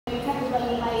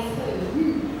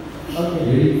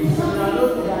Okay. So now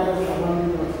those guys are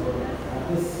running up for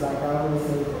this, like I always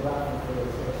say, the rapping for the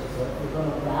special. So we're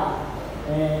gonna rap,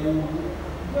 and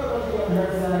you're going to get her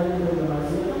side, you're going to my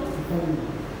zero. You can come here.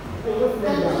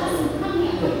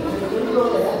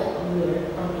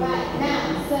 Right, now,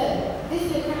 so, this is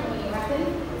your camera when you're rapping.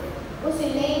 What's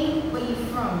your name? Where you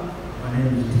from? My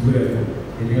name is DEWORMAH.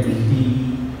 The name is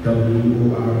DEWORMAH.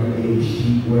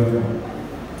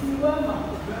 DEWORMAH.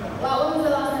 Wow, when was the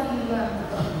last time you dewormed?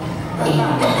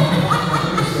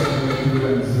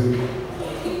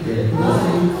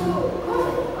 Cool.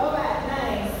 Alright,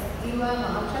 nice.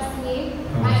 DEWORMAH, I'm trusting you.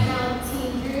 Right now,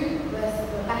 Team Drew versus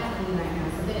we're backing you right now.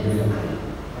 So, bit of a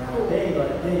Cool. There you go.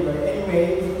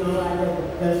 Anyways, you know, I got the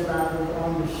best rappers on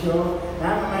the show.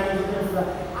 Now my manager is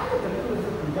like, I got the coolest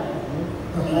looking guy, man.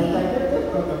 Like they're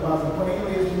talking about some point.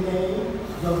 Anyways, your name,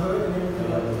 your hood, and everything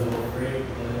like that. Great.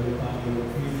 We call you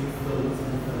crazy flows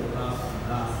for the last.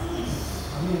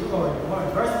 I mean, we're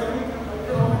going first, can we?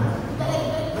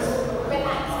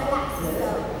 Relax.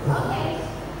 Okay.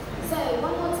 So,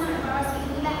 one more time, Morris, can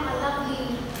you let our lovely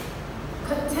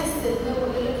contestants know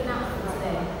what you're looking out for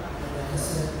today? Like I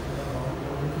said,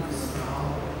 looking for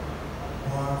style,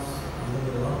 bars, a little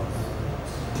bit of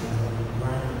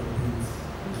rhyming beats.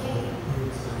 Okay.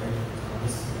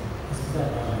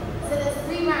 So there's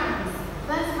 3 rounds.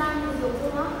 First round is your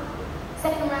warm-up.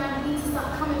 Second round, you need to start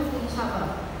coming for each other.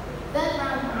 Third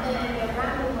round, I'm going to give you a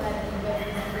random word and go for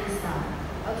the freestyle.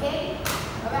 Okay?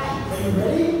 Alright. Are you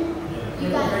ready? You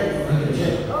got this.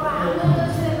 Alright, I'm going to go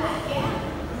to the back, yeah?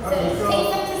 So take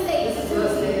center stage. This is your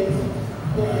stage.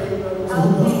 Okay.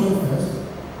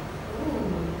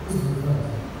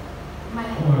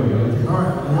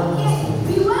 Okay,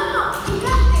 DEWORMAH, you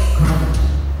got this.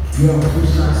 Yo,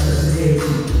 freestyle session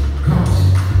 18. Comes.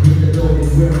 With the loaded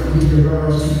weapon, with the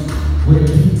royalty. With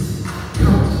the beats.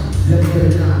 Comes. Let me get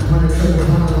it down. 100 triple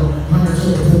hollow. 100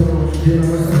 triple hollow. Then I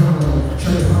was a hollow.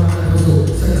 Triple hollow like a soul.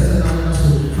 Second on the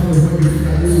soul. How we want you to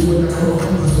get this with the color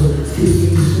on my soul. Skip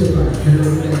you still right. You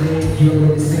know that name. You know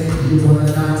what it's saying. You wanna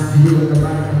die. You on the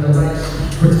right on the right.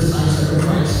 Criticize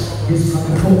sacrifice. It's like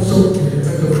a whole soul. If you're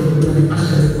better for the way I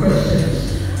said the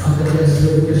questions. I'm the best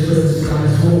little disturbance in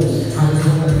God's homes. I just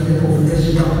wanna be the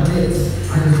confirmation of my lips.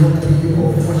 I just wanna be the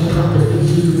confirmation of the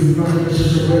things you do. You running the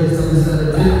shit greatest of this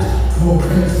other bit. More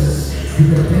faces. You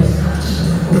the best conscious of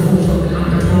microphones from the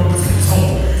underground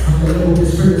home. I'm the low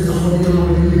spirits. I'm on the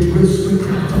line with the good spring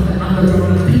out from the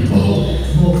underground people.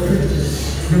 More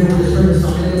faces. The low spirits. I'm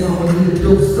on the line with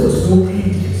the those more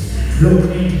angels. Low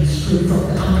angels straight from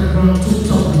the underground to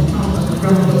top. We found at the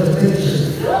ground of the nation.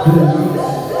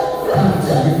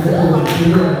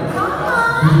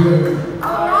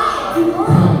 Alright,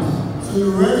 So you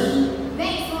ready?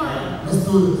 next one. Let's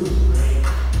do this.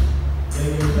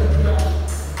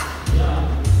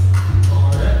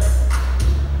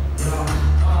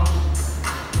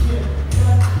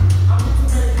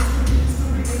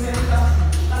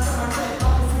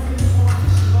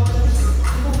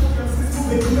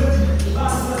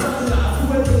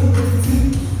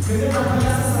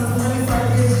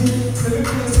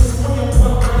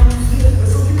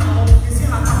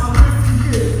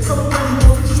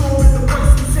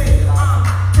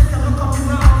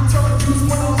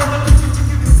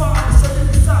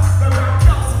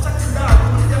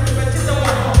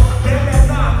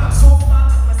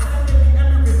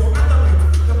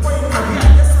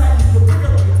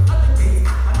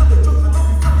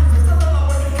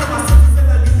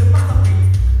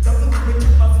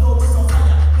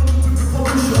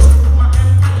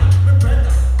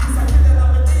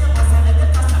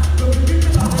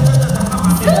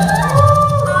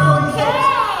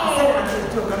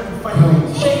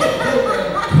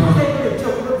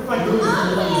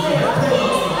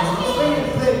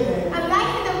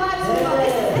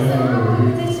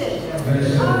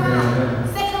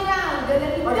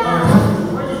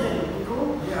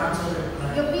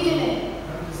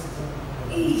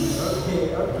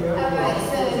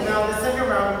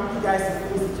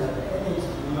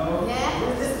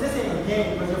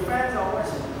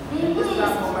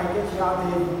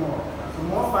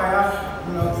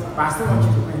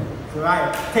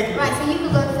 Right, so you can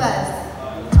go first.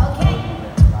 Okay?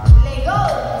 Let go.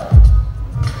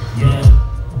 Yeah.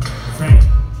 Phrame.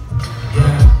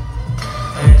 Yeah.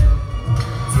 Hey.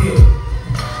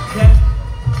 Yeah.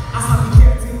 I saw the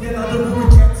captain, then I don't know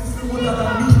the captain, still older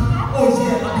than me. Oh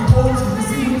yeah, I be OG, you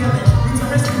see me get it.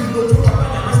 Interesting, you know, to my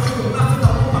body, I'm still nothing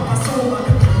about my soul, I'm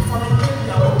the for the baby,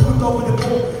 I will put over the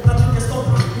ball, nothing can stop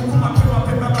me. Who my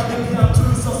paper, but then I'm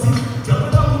too saucy. Jump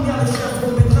it up, me, I'm the chef,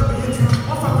 hold it, never hit you.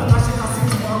 Off of the lashing, I see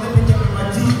you, let me get my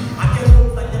G. I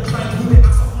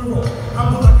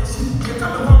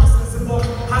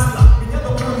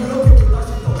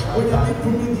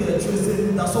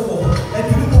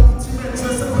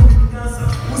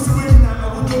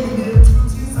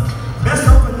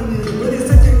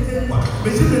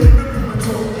Fabulous.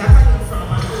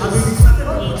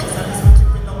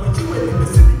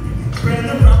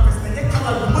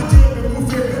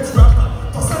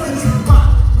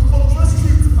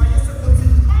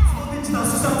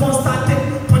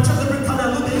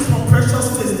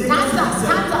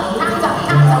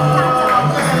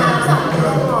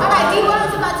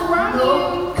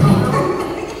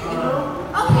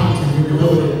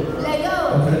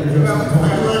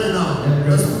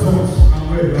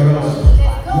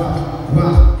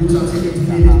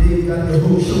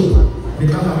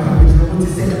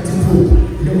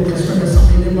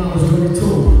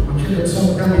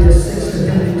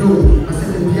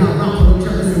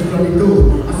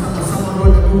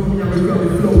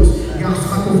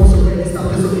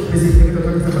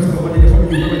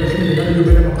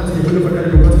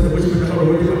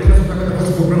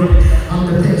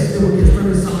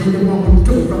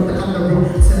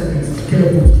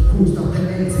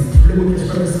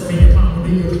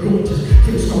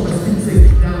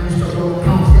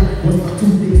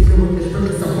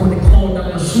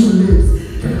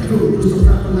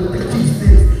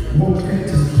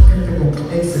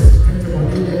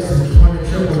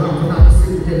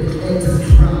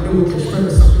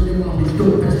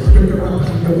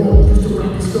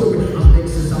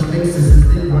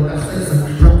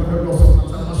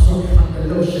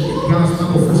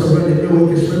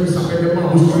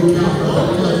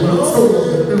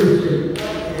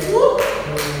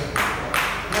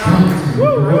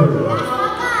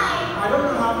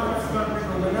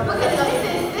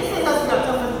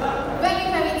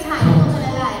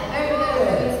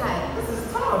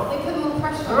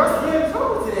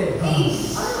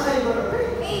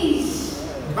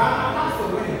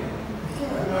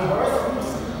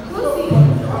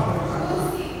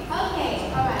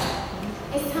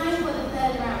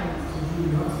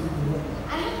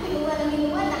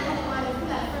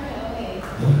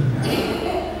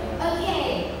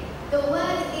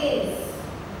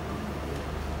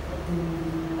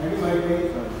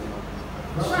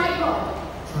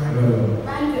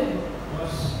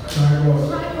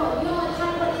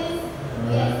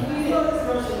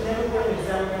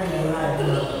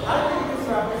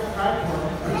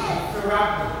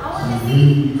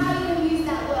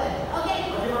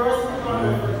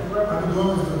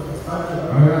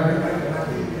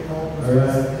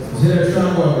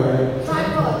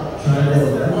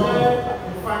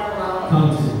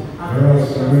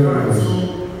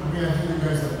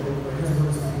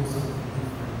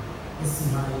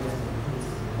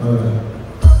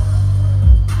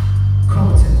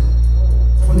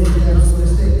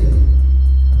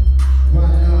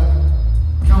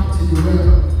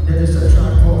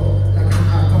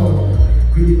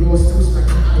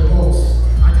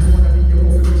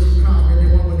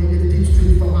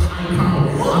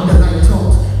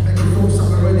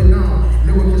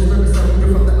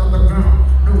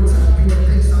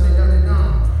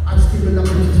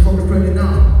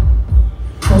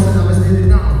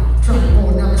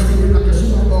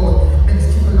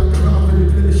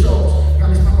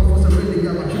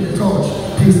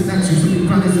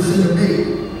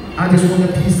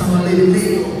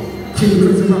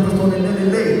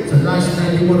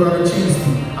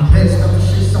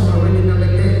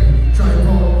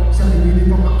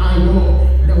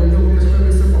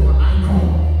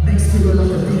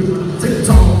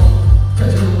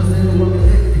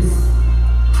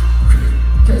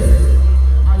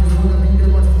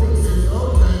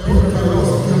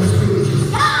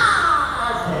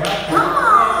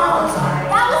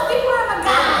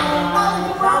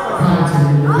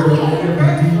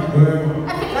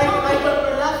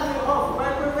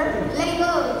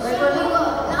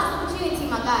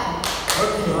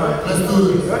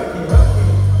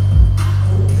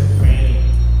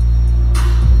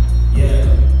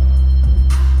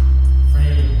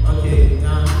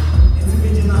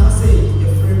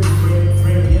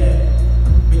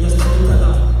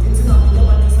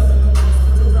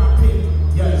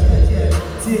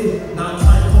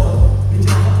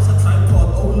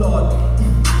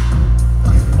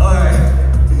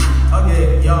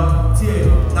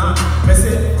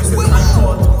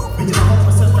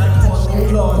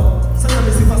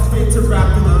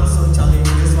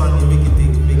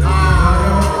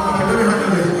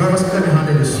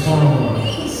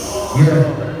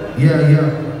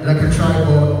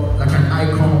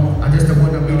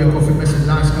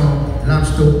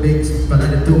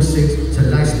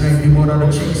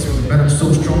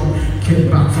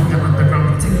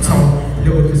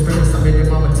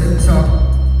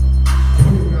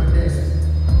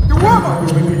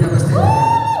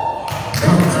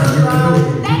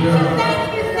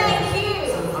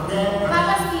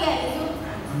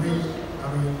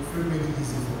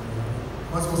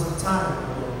 Once was a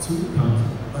time, two, Count.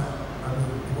 but I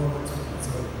mean, one or two.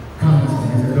 So, Count is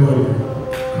the Lord.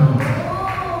 Count.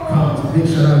 Count. Big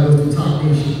shout out goes to Top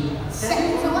Nation.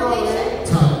 To what nation?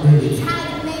 Top Nation.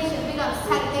 Tag Nation. Big up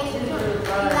Tag Nation. We love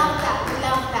that. We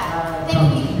love that.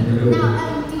 Thank you.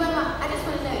 Now, DEWORMAH, I just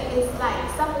want to know, is like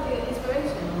some of your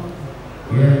inspiration?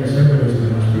 Yeah, it's everybody's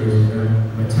been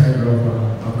inspiration. My tiger of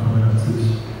upcoming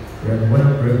artists. Yeah, when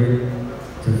I'm ready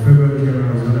to February,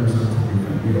 I was gonna be something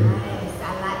different. Yeah. Nice. I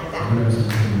like that. I'm gonna be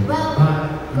something different. Well, But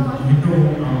go on. you know,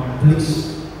 please,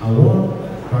 I want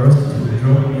for us to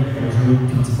draw me and draw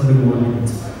Pete for the 1 minute.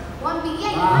 1 beat.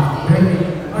 Yeah, you have to.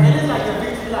 Oh, it is like a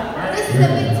victory lap, right? This is the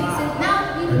victory. So now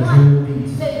we And won. draw Pete.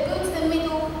 So go to the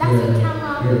middle, that's your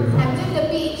camera, Yeah. and do the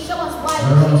beat. Show us why Now,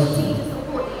 we should continue to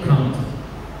support you. Count.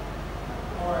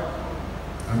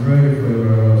 I'm ready for your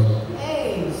girls. Hey,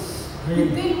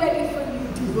 we've been ready for you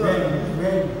to work.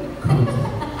 Ready. Count.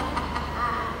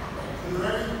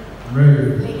 I'm ready.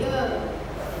 Let go.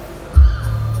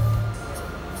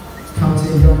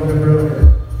 Counting young with the brother.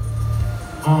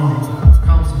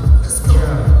 Counting. Let's go.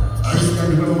 Yeah. This is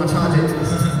gonna be my charge.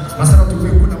 Masana to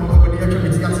make good. I'm going to be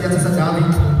yati sadali.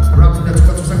 Rap to the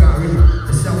two sagari.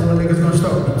 The sound one niggas don't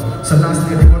stop me. So last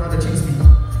year they want on the chase me.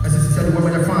 As he said, the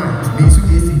woman are fine. Me too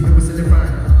easy. They were selling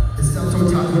fine. The sound so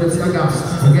tight with the tear gas.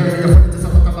 Again, they're putting this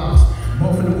up at the box.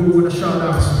 More for the mood with the shout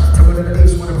outs. Tell me that the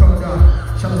ace want to come down.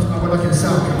 Shout out to my brother in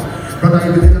South. Brother,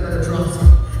 you believe that the drops.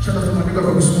 Shout out to my nigga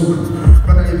from smoke.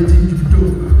 Brother, you believe you can do.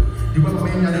 You want my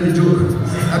man, I did the joke.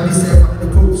 I be safe on the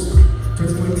post.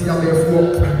 2020, I'm there for.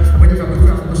 When you got the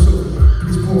crowd on the show,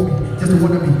 please call me. Just the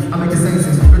one of me. I make the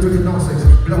senses. You're doing nonsense.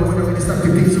 Blow when I'm in the stuff,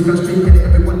 you think you got straight in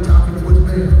everyone top in the woods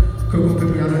bed. Could go pick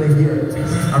me out of the year.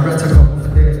 I'd rather come over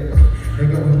there. They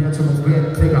go in there to my bed.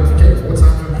 They got the jet. What's on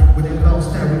them? With the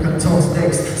lost that we can toss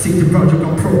next. See the project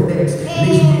on pro next.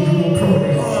 Least we do on pro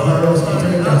next. What else can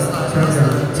take us? Take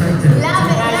that. Take that.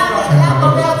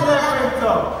 Love it. I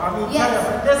mean, Yes.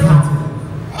 this happens.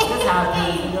 This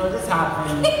happens, you know, this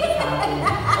happens.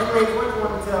 Anyways, what do you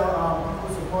want to tell people who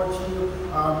support you,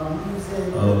 music,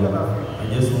 I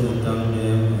just want to thank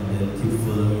them and then keep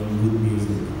following good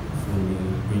music for me.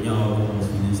 When your album was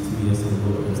released 2 years ago,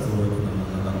 I'm still working on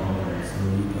another album, so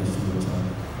you guys should watch out.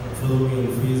 Follow me on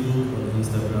Facebook, on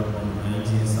Instagram, on IG,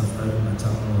 subscribe to my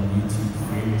channel on YouTube,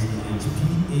 Phrame,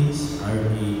 PHRAMEGH.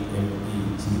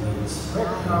 So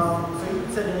you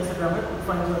said on Instagram, where can we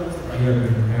find you on Instagram?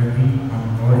 Yeah, and on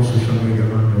all the social media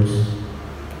handles.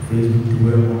 Facebook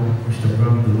DEWORMAH,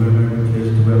 Instagram DEWORMAH, every place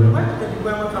DEWORMAH. Where did the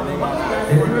DEWORMAH come from?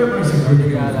 The DEWORMAH is a great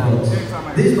game.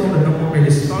 This is not the number one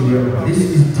list DEWORMAH. This is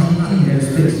DE and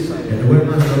space. The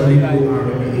DEWORMAH is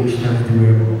DEWORMAH, that's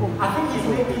DEWORMAH. I think he's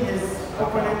making his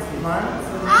opponent's man.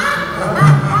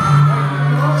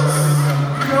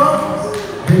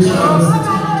 Big shout out to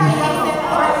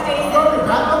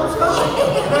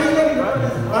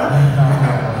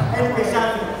Anyway, shout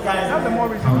out to you guys. Shout out to my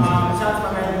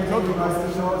man, he knows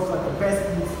like the best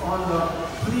beats on the.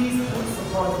 Please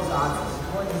support these artists.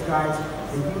 Support these guys.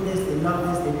 They do this, they love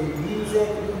this, they make music,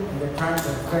 and they're trying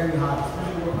their very hard. So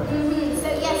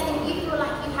yes, if you feel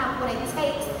like you have what it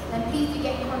takes, then please do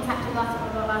get in contact with us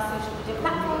on all of our social media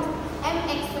platforms.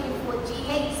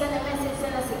 MX24GH, send a message,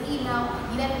 send us an email.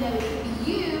 You never know, it could be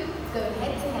you going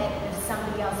head to head with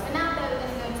somebody else. For now though, we're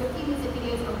going to go into a few music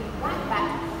videos and we'll be right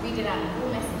back reading out all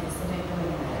messages, so don't go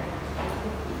anywhere.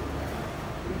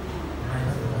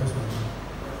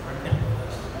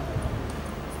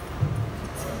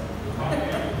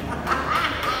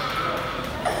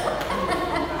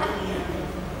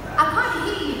 I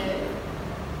can't hear you though.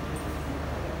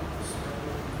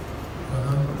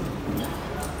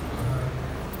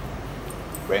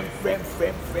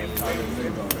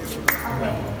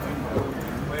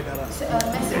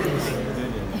 Messages.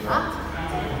 Huh?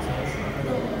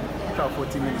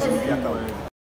 40 minutes.